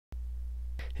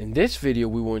In this video,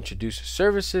 we will introduce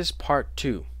services part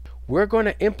 2. We're going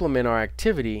to implement our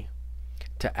activity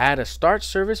to add a start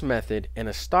service method and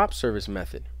a stop service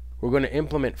method. We're going to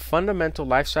implement fundamental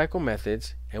lifecycle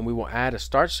methods, and we will add a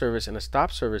start service and a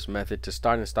stop service method to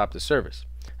start and stop the service.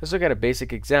 Let's look at a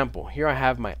basic example. Here I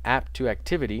have my app2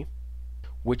 activity,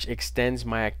 which extends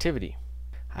my activity.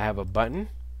 I have a button,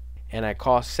 and I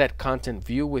call set content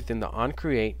view within the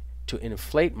onCreate to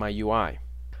inflate my UI.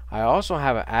 I also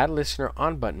have an add listener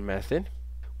on button method,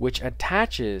 which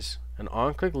attaches an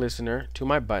on-click listener to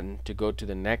my button to go to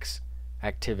the next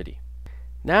activity.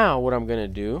 Now what I'm going to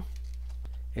do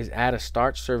is add a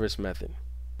start service method.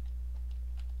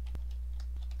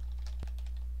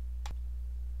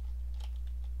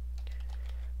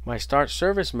 My start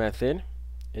service method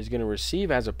is going to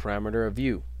receive as a parameter a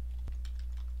view,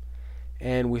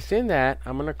 and within that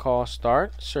I'm going to call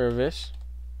start service.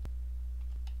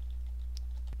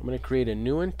 I'm going to create a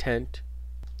new intent.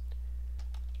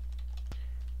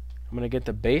 I'm going to get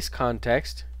the base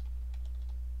context,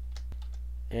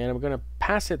 and I'm going to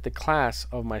pass it the class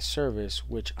of my service,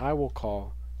 which I will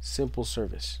call simple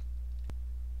service.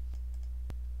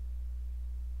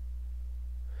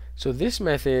 So this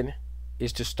method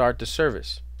is to start the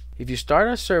service. If you start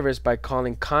a service by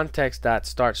calling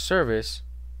context.startService,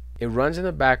 it runs in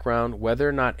the background whether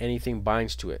or not anything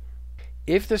binds to it.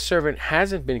 If the servant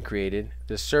hasn't been created,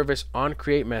 the service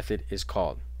onCreate method is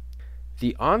called.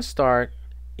 The onStart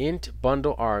int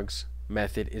bundle args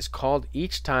method is called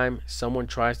each time someone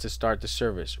tries to start the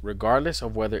service, regardless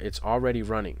of whether it's already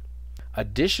running.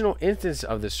 Additional instances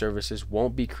of the services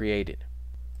won't be created.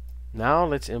 Now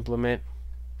let's implement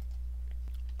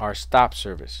our stop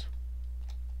service.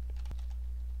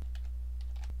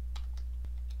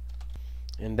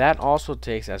 And that also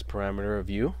takes as parameter a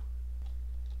view.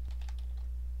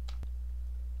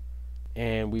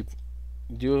 And we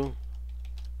do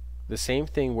the same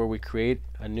thing where we create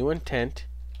a new intent,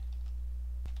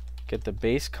 get the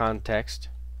base context,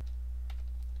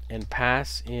 and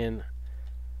pass in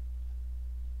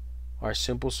our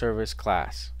simple service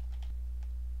class.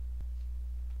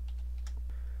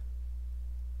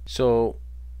 So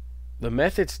the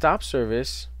method stop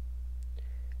service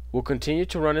will continue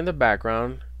to run in the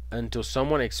background until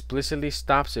someone explicitly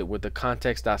stops it with the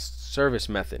context.service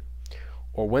method,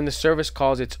 or when the service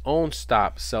calls its own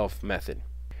stop self method.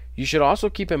 You should also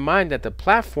keep in mind that the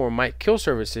platform might kill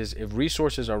services if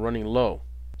resources are running low,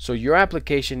 so your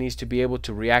application needs to be able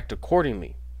to react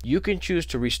accordingly. You can choose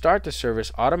to restart the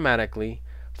service automatically,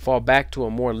 fall back to a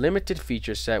more limited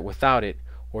feature set without it,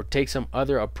 or take some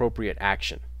other appropriate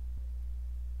action.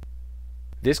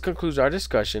 This concludes our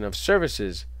discussion of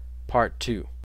services part 2.